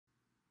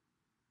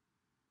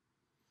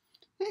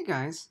Hey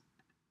guys,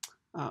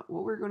 what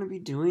we're going to be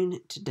doing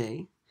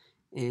today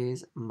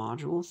is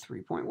Module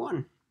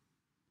 3.1.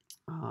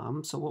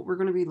 So what we're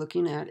going to be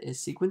looking at is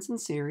sequence and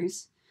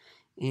series,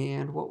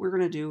 and what we're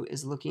going to do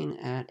is looking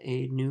at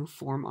a new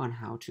form on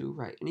how to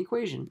write an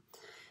equation.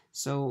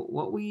 So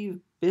what we've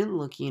been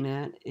looking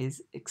at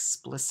is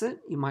explicit.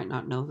 You might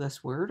not know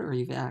this word or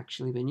you've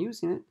actually been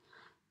using it,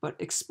 but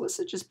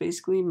explicit just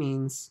basically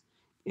means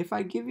if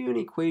I give you an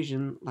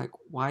equation like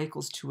y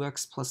equals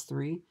 2x plus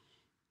 3,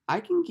 I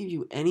can give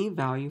you any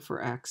value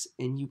for x,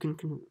 and you can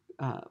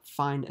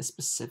find a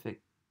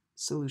specific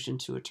solution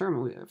to a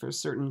term. For a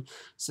certain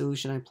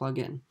solution I plug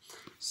in.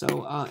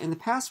 So in the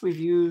past, we've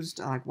used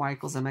like y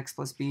equals mx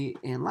plus b,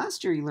 and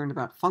last year you learned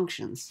about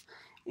functions.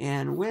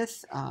 And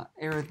with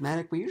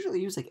arithmetic, we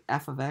usually use like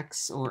f of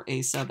x or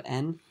a sub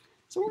n.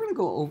 So we're going to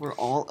go over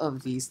all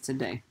of these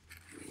today.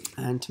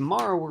 And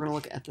tomorrow we're going to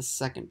look at the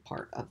second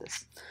part of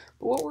this.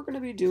 But what we're going to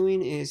be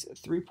doing is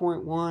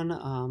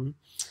 3.1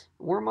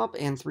 warm up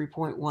and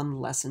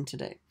 3.1 lesson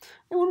today.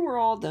 And when we're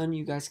all done,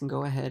 you guys can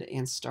go ahead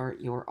and start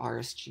your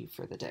RSG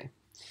for the day.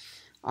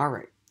 All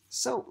right,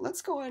 so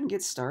let's go ahead and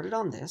get started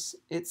on this.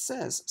 It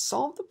says,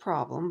 solve the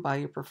problem by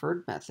your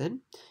preferred method,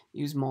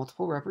 use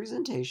multiple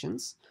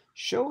representations,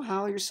 show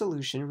how your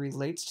solution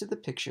relates to the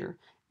picture,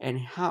 and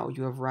how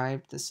you have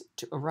arrived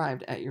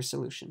at your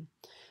solution.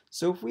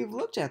 So if we've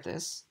looked at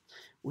this,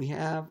 we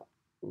have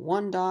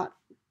 1 dot,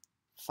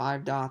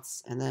 5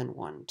 dots, and then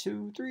 1,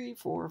 2, 3,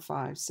 4,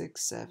 5,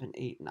 6, 7,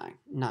 8, 9.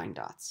 9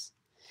 dots.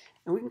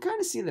 And we can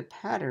kind of see the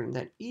pattern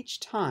that each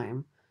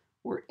time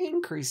we're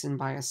increasing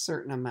by a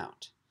certain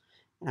amount.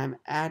 And I'm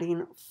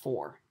adding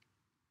 4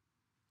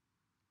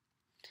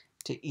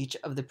 to each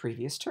of the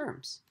previous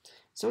terms.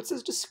 So it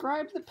says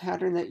describe the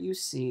pattern that you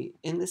see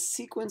in the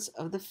sequence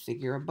of the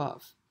figure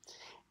above.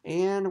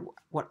 And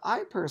what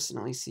I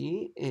personally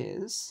see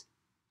is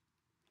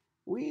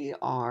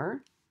now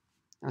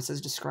it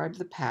says describe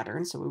the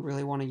pattern, so we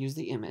really want to use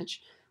the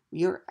image.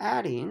 We are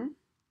adding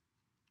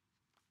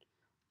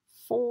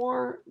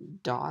 4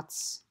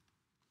 dots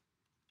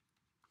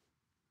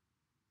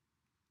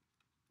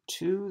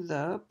to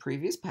the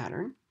previous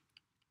pattern.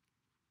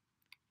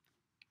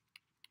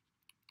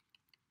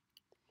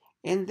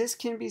 And this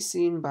can be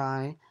seen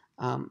by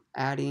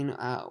adding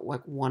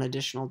like 1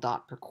 additional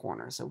dot per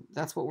corner. So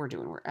that's what we're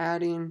doing. We're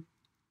adding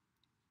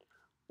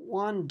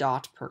 1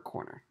 dot per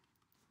corner.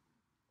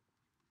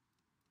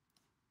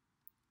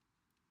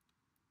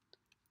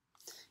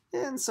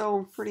 And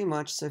so pretty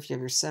much, so if you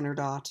have your center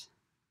dot,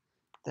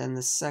 then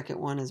the second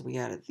one is we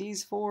added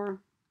these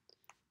 4.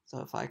 So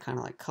if I kind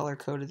of like color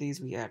coded these,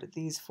 we added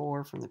these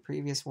 4 from the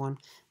previous one.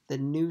 The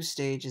new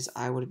stage is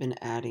I would have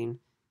been adding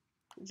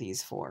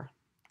these 4.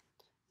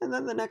 And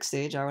then the next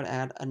stage I would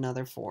add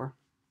another 4.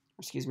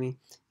 Excuse me,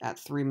 at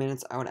 3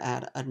 minutes I would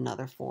add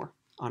another 4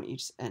 on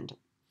each end.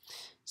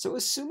 So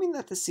assuming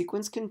that the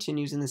sequence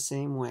continues in the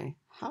same way,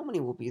 how many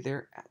will be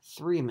there at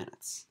 3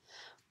 minutes?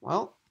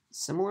 Well,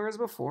 similar as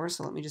before,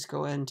 so let me just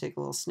go ahead and take a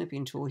little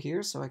snipping tool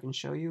here so I can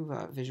show you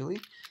visually.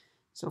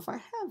 So if I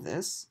have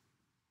this,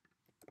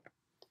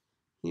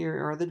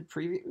 here are the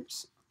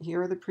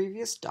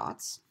previous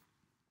dots,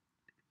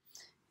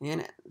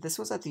 and this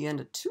was at the end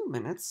of 2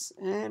 minutes,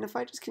 and if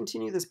I just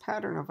continue this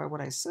pattern of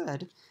what I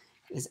said,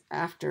 is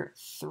after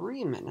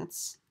 3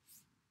 minutes,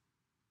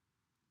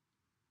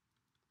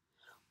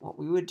 what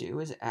we would do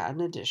is add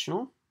an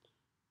additional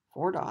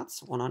 4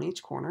 dots, 1 on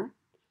each corner,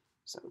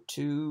 so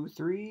 2,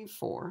 3,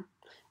 4,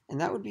 and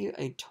that would be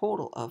a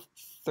total of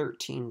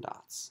 13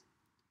 dots.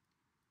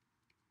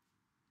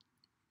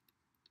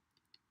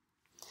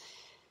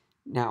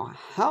 Now,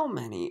 how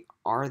many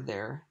are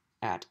there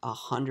at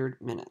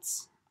 100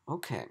 minutes?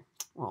 Okay,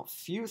 well,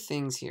 few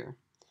things here.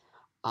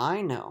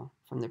 I know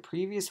from the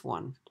previous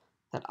one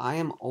that I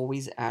am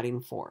always adding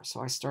 4.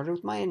 So I started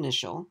with my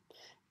initial,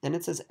 then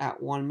it says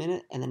at 1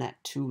 minute, and then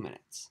at 2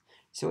 minutes.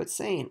 So it's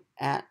saying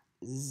at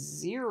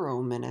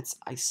 0 minutes,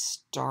 I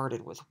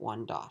started with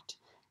 1 dot.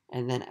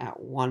 And then at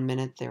 1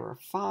 minute, there were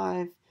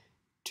 5.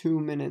 2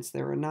 minutes,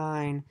 there were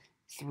 9.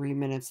 3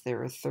 minutes, there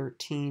were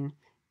 13.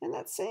 And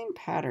that same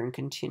pattern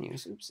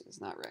continues. Oops, it's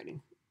not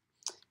writing.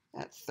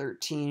 At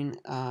 13,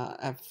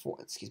 at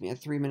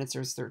 3 minutes,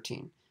 there's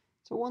 13.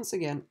 So once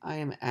again, I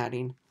am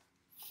adding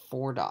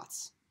 4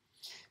 dots.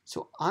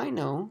 So I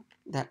know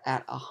that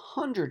at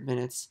 100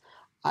 minutes,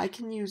 I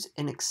can use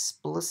an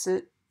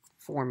explicit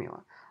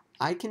formula.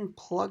 I can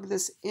plug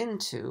this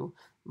into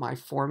my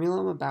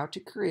formula I'm about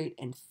to create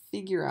and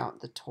figure out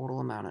the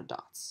total amount of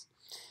dots.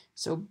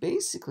 So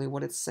basically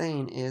what it's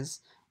saying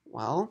is,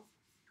 well,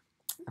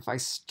 if I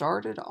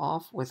started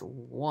off with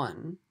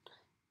 1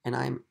 and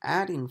I'm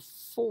adding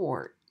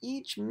 4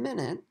 each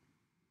minute,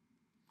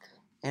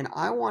 and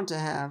I want to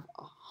have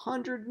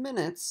 100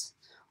 minutes,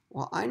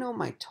 well, I know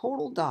my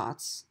total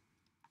dots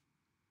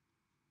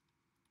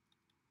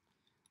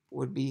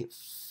would be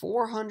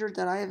 400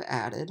 that I have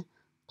added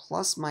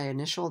plus my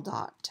initial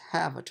dot to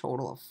have a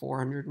total of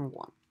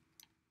 401.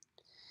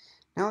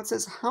 Now it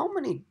says how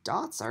many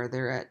dots are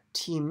there at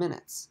t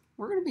minutes?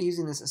 We're going to be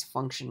using this as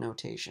function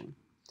notation.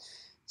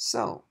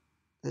 So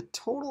the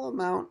total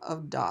amount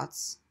of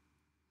dots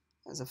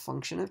as a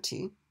function of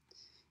t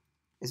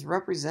is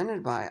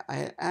represented by,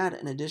 I add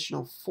an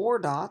additional 4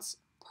 dots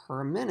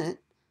per minute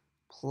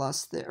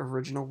plus the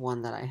original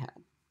one that I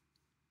had.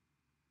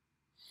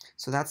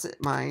 So that's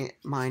mine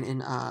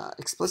in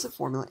explicit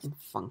formula in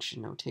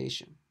function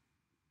notation.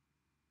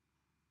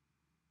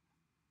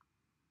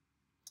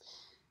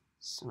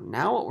 So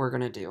now what we're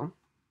going to do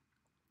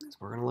is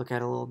we're going to look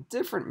at a little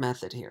different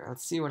method here.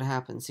 Let's see what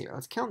happens here.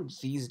 Let's count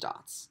these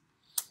dots.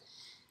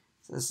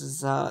 So this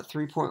is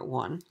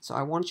 3.1. So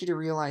I want you to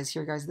realize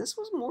here, guys, this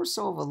was more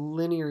so of a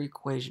linear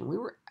equation. We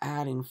were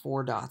adding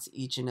 4 dots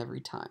each and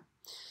every time.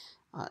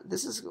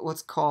 This is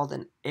what's called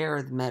an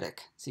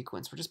arithmetic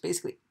sequence. We're just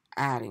basically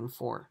adding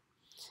 4.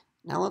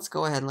 Now let's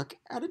go ahead and look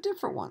at a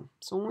different one.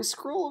 So when we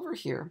scroll over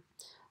here,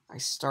 I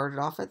started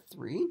off at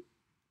 3.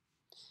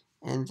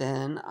 And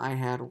then I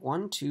had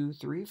 1, 2,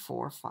 3,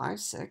 4, 5,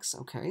 6.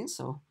 Okay,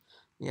 so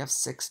we have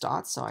 6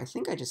 dots. So I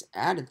think I just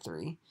added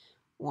 3.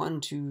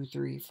 1, 2,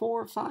 3,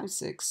 4, 5,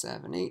 6,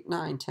 7, 8,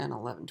 9, 10,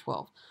 11,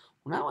 12.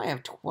 Well, now I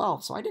have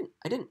 12. So I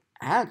didn't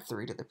add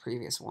 3 to the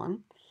previous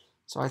one.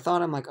 So I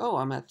thought, I'm like, oh,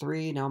 I'm at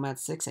 3. Now I'm at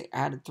 6. I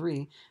added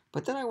 3.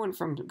 But then I went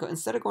from,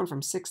 instead of going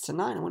from 6 to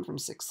 9, I went from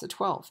 6 to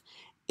 12.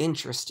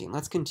 Interesting.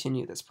 Let's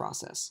continue this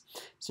process.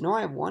 So now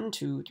I have 1,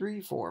 2,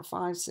 3, 4,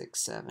 5,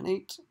 6, 7,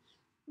 8,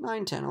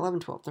 9, 10, 11,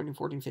 12, 13,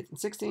 14, 15,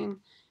 16,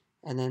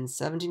 and then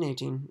 17,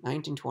 18,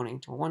 19, 20,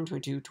 21,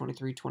 22,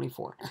 23,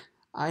 24.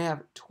 I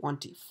have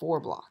 24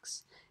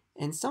 blocks.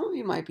 And some of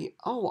you might be,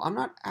 oh, I'm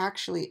not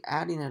actually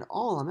adding at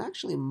all. I'm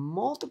actually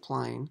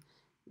multiplying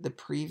the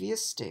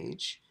previous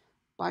stage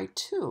by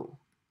 2.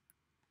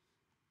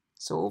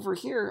 So over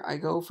here, I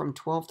go from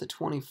 12 to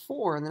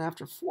 24, and then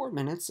after 4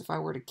 minutes, if I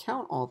were to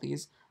count all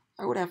these,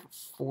 I would have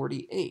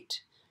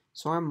 48.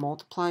 So I'm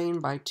multiplying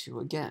by 2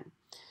 again.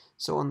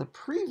 So on the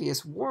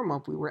previous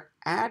warm-up, we were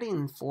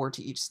adding 4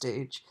 to each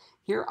stage.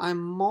 Here,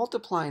 I'm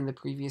multiplying the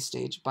previous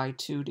stage by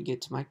 2 to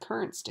get to my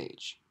current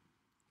stage.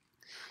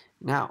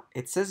 Now,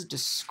 it says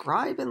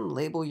describe and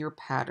label your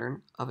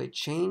pattern of a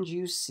change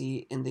you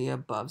see in the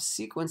above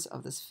sequence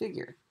of this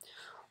figure.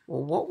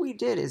 Well, what we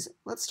did is,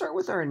 let's start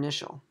with our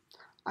initial.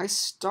 I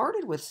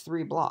started with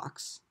 3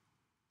 blocks.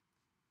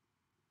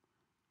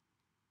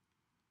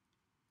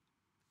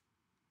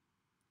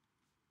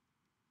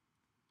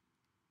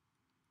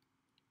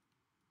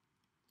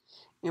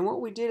 And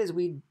what we did is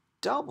we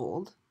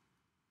doubled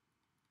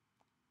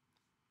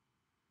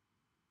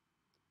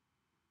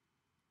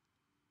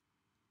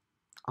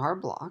our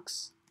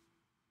blocks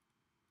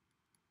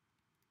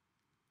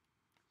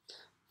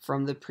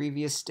from the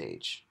previous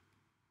stage.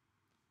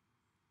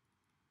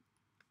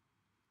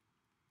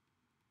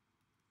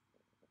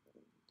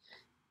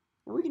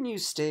 And we can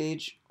use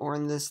stage, or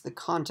in this, the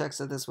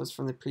context of this was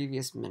from the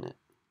previous minute.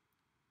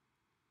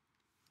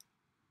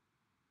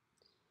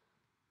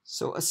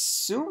 So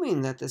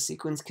assuming that the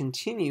sequence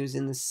continues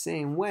in the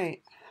same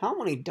way, how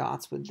many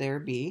dots would there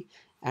be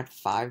at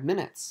 5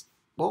 minutes?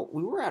 Well,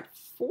 we were at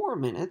 4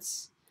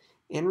 minutes.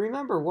 And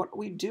remember, what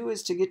we do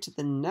is to get to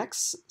the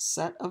next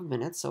set of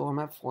minutes, so I'm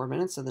at 4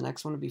 minutes, so the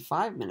next one would be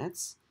 5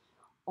 minutes.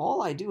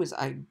 All I do is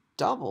I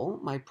double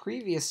my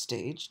previous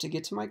stage to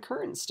get to my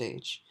current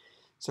stage.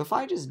 So if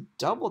I just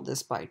doubled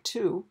this by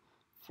 2,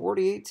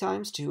 48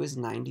 times 2 is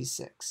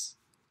 96.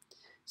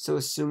 So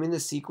assuming the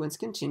sequence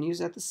continues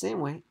at the same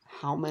way,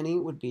 how many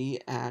would be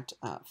at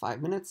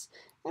 5 minutes?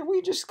 And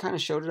we just kind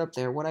of showed it up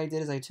there. What I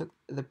did is I took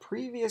the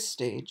previous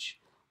stage,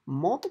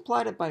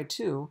 multiplied it by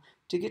 2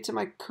 to get to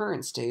my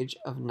current stage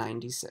of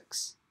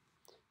 96.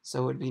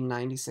 So it would be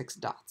 96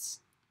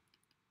 dots.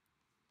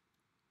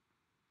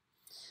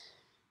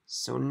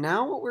 So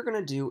now what we're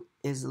going to do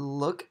is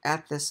look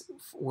at this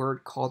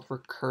word called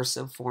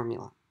recursive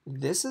formula.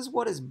 This is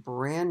what is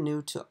brand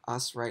new to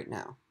us right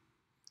now.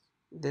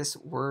 This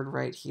word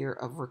right here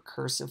of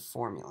recursive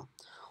formula.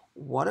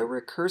 What a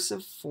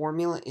recursive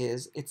formula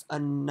is, it's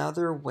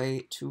another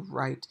way to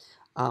write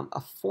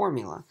a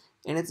formula.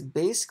 And it's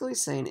basically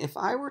saying, if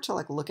I were to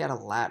look at a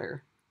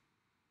ladder,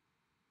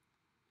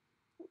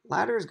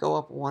 ladders go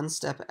up one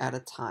step at a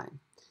time.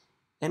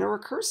 And a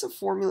recursive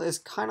formula is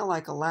kind of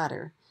like a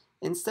ladder.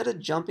 Instead of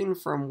jumping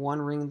from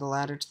one ring of the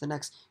ladder to the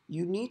next,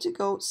 you need to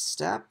go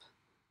step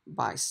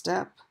by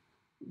step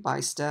by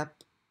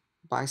step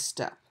by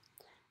step.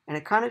 And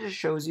it kind of just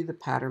shows you the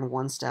pattern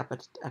one step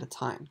at a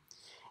time.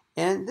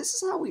 And this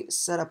is how we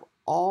set up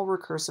all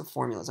recursive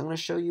formulas. I'm going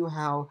to show you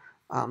how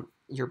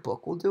your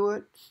book will do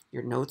it,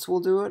 your notes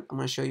will do it. I'm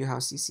going to show you how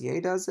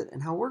CCA does it,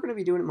 and how we're going to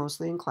be doing it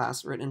mostly in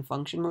class, written in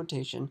function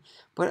notation.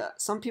 But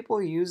some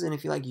people use, and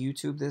if you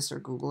YouTube this or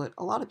Google it,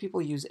 a lot of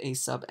people use A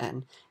sub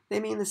n.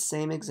 They mean the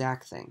same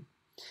exact thing.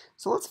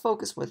 So let's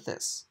focus with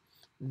this.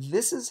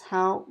 This is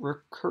how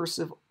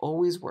recursive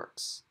always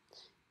works.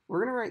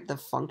 We're going to write the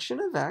function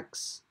of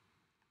x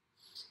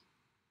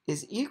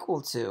is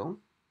equal to,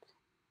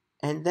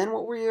 and then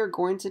what we are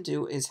going to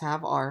do is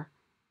have our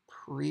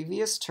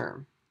previous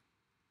term.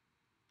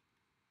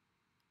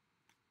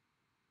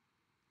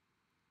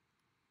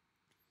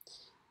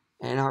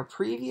 And our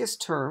previous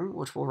term,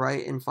 which we'll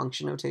write in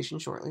function notation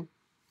shortly,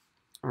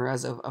 or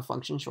as a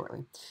function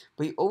shortly.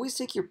 But you always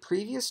take your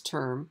previous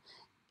term,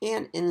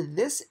 and in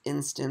this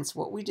instance,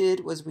 what we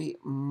did was we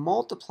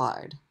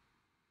multiplied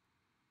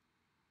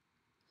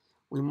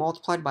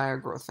by our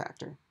growth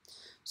factor.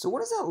 So what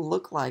does that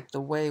look like the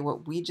way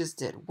what we just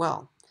did?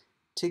 Well,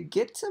 to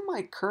get to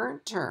my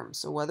current term,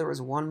 so whether it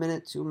was 1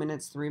 minute, 2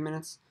 minutes, 3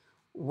 minutes,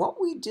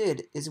 what we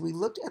did is we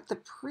looked at the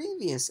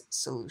previous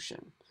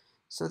solution.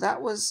 So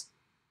that was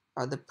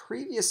the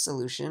previous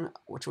solution,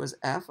 which was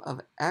f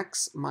of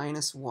x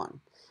minus 1.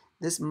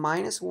 This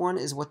minus 1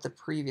 is what the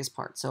previous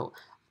part. So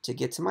to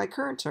get to my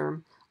current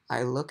term,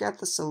 I look at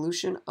the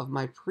solution of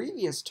my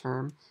previous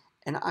term,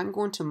 and I'm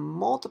going to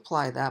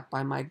multiply that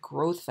by my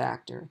growth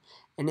factor.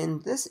 And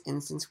in this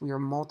instance, we are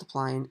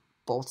multiplying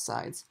both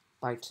sides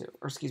by 2,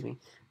 or excuse me,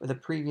 or the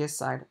previous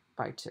side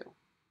by 2.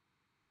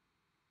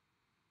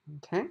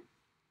 Okay?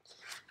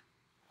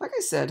 Like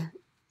I said,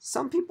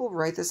 some people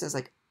write this as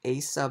like a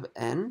sub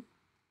n.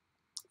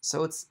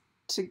 So it's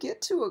to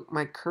get to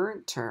my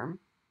current term,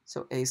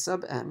 so a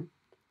sub n,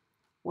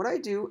 what I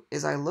do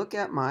is I look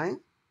at my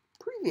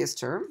previous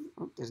term,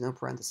 oh, there's no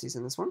parentheses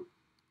in this one,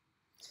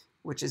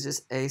 which is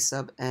just a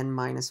sub n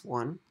minus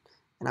 1,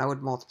 and I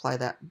would multiply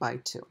that by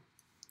 2.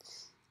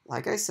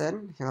 Like I said,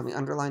 here let me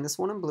underline this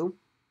one in blue.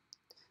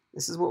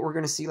 This is what we're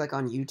going to see like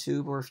on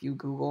YouTube or if you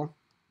Google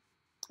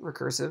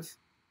recursive.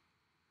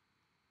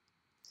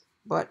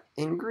 But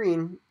in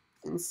green,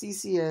 in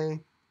CCA,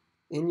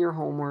 in your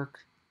homework,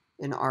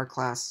 in our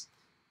class,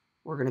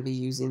 we're going to be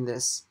using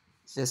this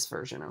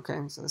version, okay?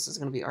 So this is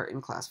going to be our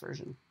in-class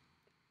version.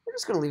 We're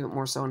just going to leave it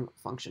more so in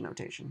function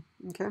notation,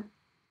 okay?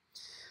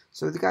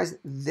 So guys,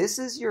 this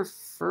is your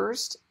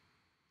first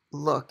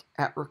look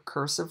at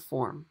recursive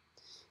form.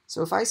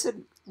 So if I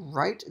said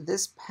write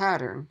this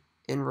pattern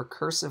in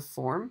recursive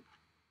form,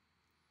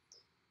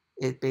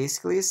 it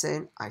basically is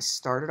saying I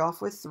started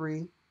off with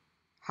 3.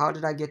 How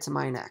did I get to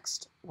my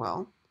next?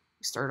 Well,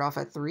 we started off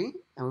at 3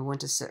 and we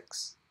went to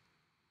 6.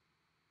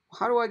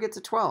 How do I get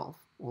to 12?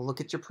 Well,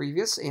 look at your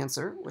previous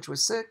answer, which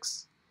was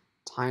 6,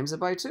 times it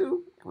by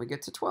 2, and we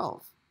get to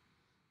 12.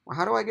 Well,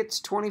 how do I get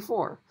to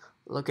 24?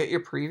 Look at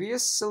your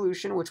previous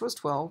solution, which was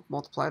 12,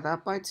 multiply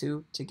that by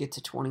 2 to get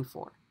to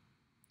 24.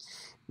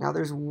 Now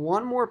there's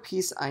one more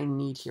piece I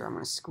need here. I'm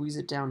going to squeeze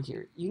it down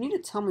here. You need to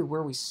tell me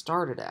where we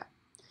started at.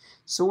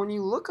 So when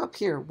you look up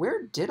here,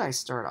 where did I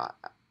start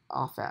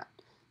off at?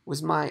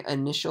 Was my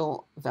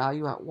initial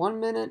value at 1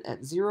 minute,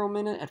 at 0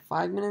 minute, at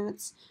 5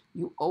 minutes?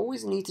 You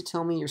always need to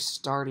tell me your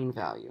starting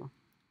value.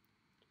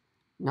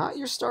 Not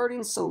your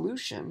starting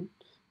solution,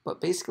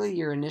 but basically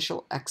your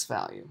initial x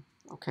value,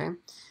 okay?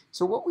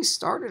 So what we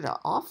started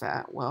off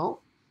at,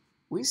 well,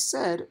 we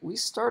said we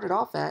started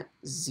off at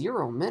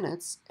 0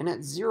 minutes, and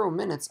at 0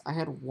 minutes I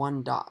had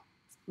 1 dot.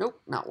 Nope,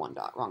 not 1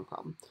 dot, wrong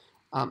problem.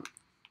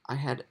 I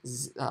had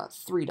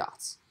 3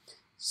 dots.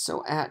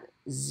 So at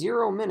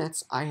 0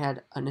 minutes, I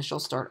had initial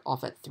start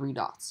off at 3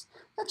 dots.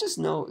 That's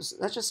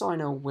just so I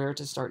know where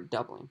to start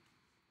doubling.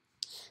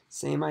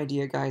 Same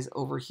idea, guys,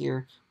 over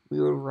here.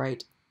 We would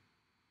write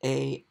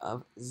a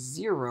of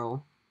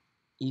 0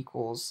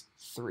 equals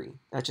 3.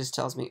 That just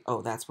tells me,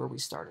 oh, that's where we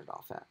started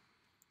off at.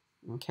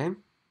 Okay?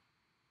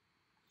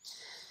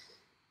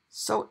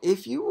 So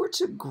if you were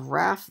to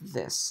graph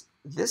this,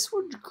 this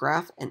would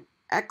graph an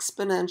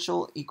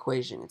exponential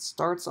equation. It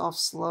starts off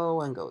slow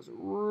and goes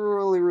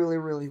really, really,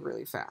 really,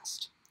 really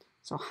fast.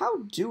 So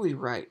how do we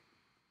write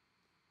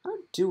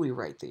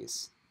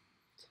these?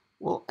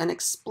 Well, an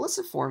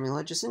explicit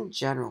formula, just in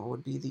general,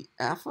 would be the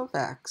f of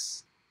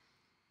x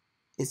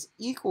is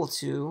equal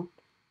to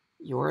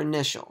your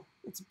initial.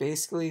 It's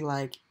basically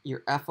like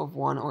your f of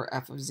 1 or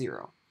f of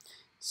 0.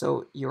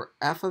 So your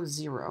f of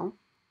 0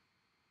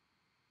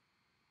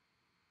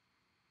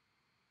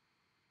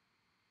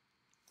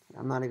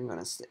 I'm not even going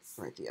to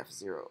write the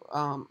f0.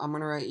 I'm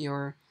going to write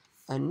your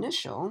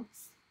initial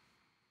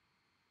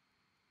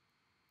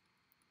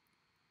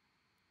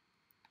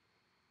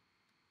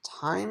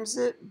times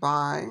it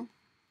by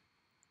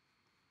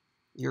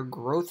your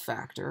growth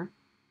factor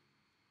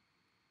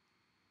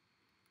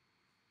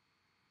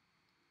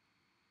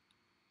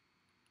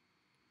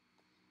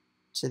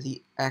to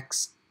the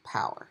x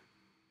power.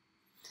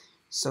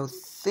 So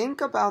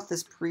think about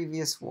this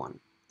previous one.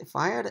 If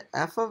I had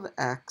f of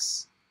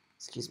x,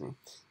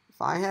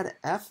 if I had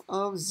f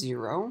of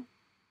 0,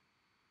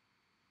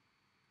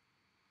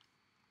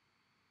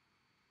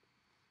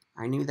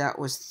 I knew that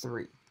was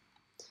 3.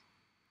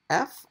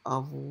 F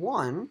of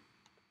 1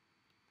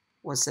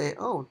 was say,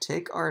 oh,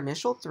 take our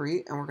initial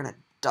 3 and we're going to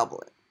double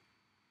it.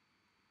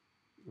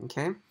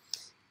 Okay?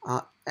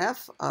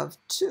 F of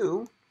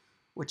 2,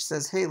 which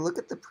says, hey, look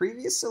at the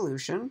previous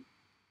solution,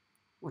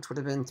 which would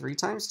have been 3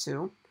 times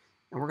 2,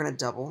 and we're going to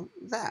double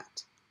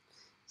that.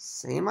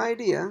 Same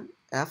idea,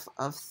 f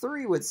of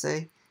 3 would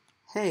say,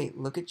 hey,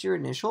 look at your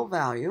initial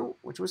value,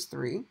 which was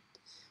 3.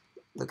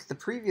 Look at the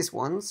previous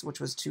ones, which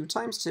was 2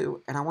 times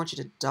 2, and I want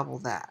you to double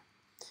that.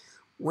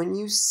 When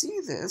you see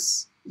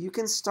this, you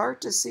can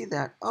start to see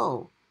that,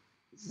 oh,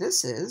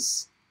 this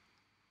is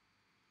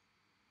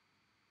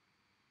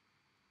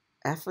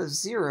f of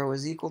 0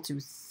 is equal to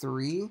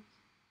 3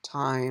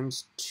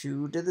 times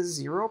 2 to the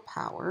 0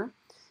 power.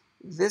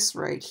 This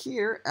right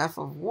here, f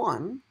of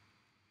 1,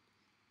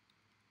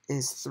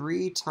 is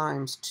 3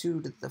 times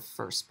 2 to the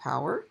first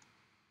power.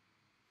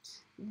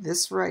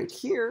 This right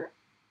here,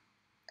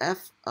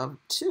 f of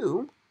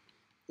 2,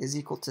 is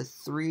equal to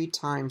 3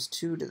 times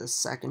 2 to the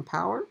second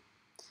power.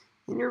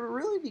 And you're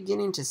really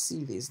beginning to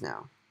see these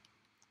now.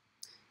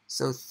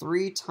 So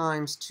 3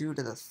 times 2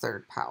 to the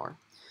third power.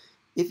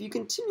 If you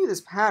continue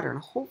this pattern,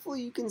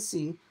 hopefully you can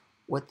see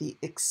what the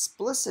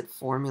explicit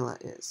formula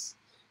is.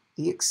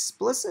 The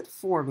explicit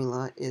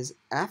formula is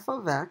f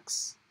of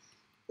x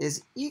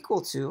is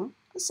equal to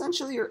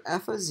essentially your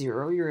f of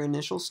 0, your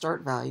initial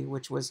start value,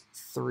 which was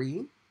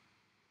 3,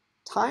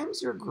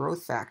 times your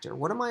growth factor.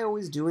 What am I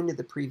always doing to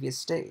the previous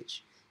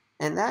stage?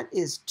 And that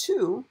is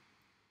 2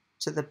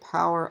 to the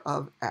power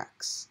of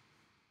x.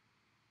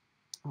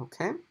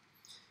 Okay,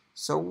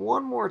 so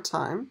one more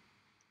time,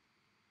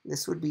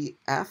 this would be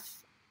f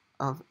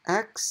of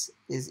x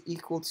is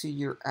equal to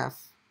your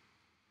f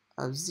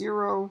of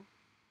 0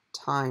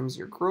 times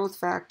your growth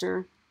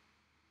factor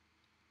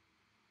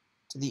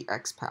to the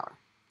x power.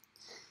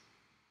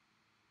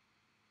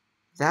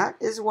 That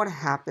is what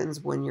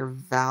happens when your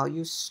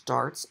value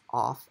starts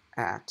off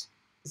at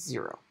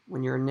 0,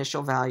 when your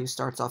initial value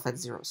starts off at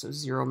 0, so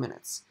 0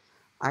 minutes.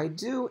 I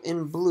do,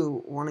 in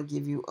blue, want to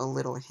give you a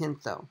little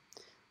hint, though.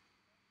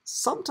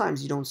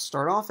 Sometimes you don't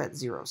start off at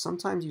 0.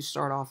 Sometimes you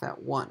start off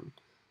at 1.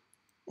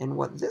 And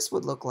what this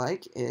would look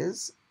like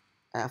is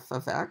f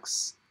of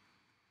x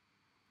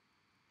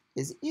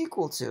is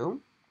equal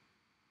to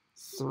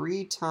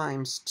 3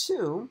 times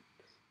 2,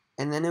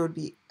 and then it would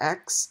be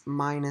x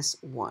minus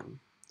 1.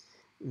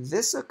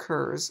 This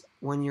occurs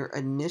when your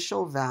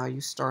initial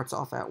value starts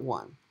off at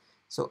 1.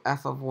 So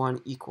f of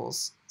 1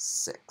 equals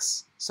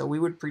 6. So we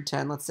would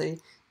pretend, let's say,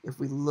 if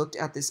we looked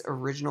at this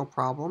original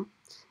problem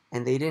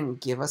and they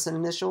didn't give us an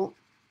initial,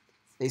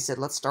 they said,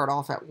 let's start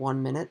off at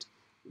 1 minute.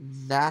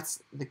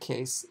 That's the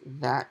case.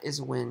 That is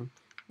when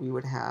we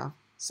would have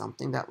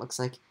something that looks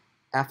like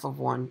f of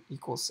 1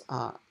 equals,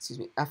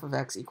 f of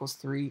x equals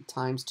 3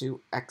 times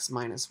 2 x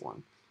minus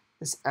 1.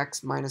 This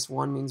x minus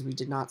 1 means we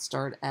did not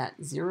start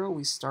at 0,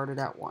 we started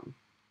at 1.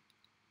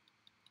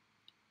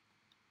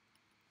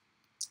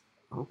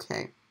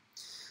 Okay,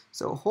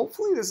 so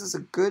hopefully this is a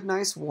good,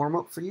 nice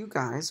warm-up for you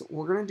guys.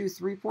 We're going to do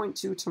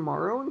 3.2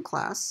 tomorrow in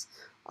class.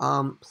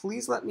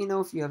 Please let me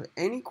know if you have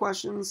any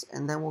questions,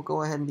 and then we'll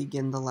go ahead and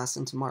begin the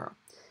lesson tomorrow.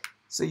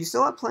 So you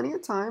still have plenty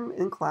of time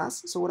in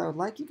class, so what I would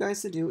like you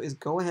guys to do is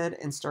go ahead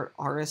and start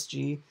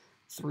RSG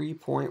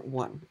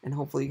 3.1, and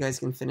hopefully you guys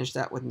can finish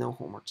that with no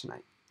homework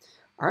tonight.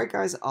 All right,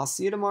 guys, I'll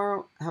see you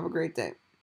tomorrow. Have a great day.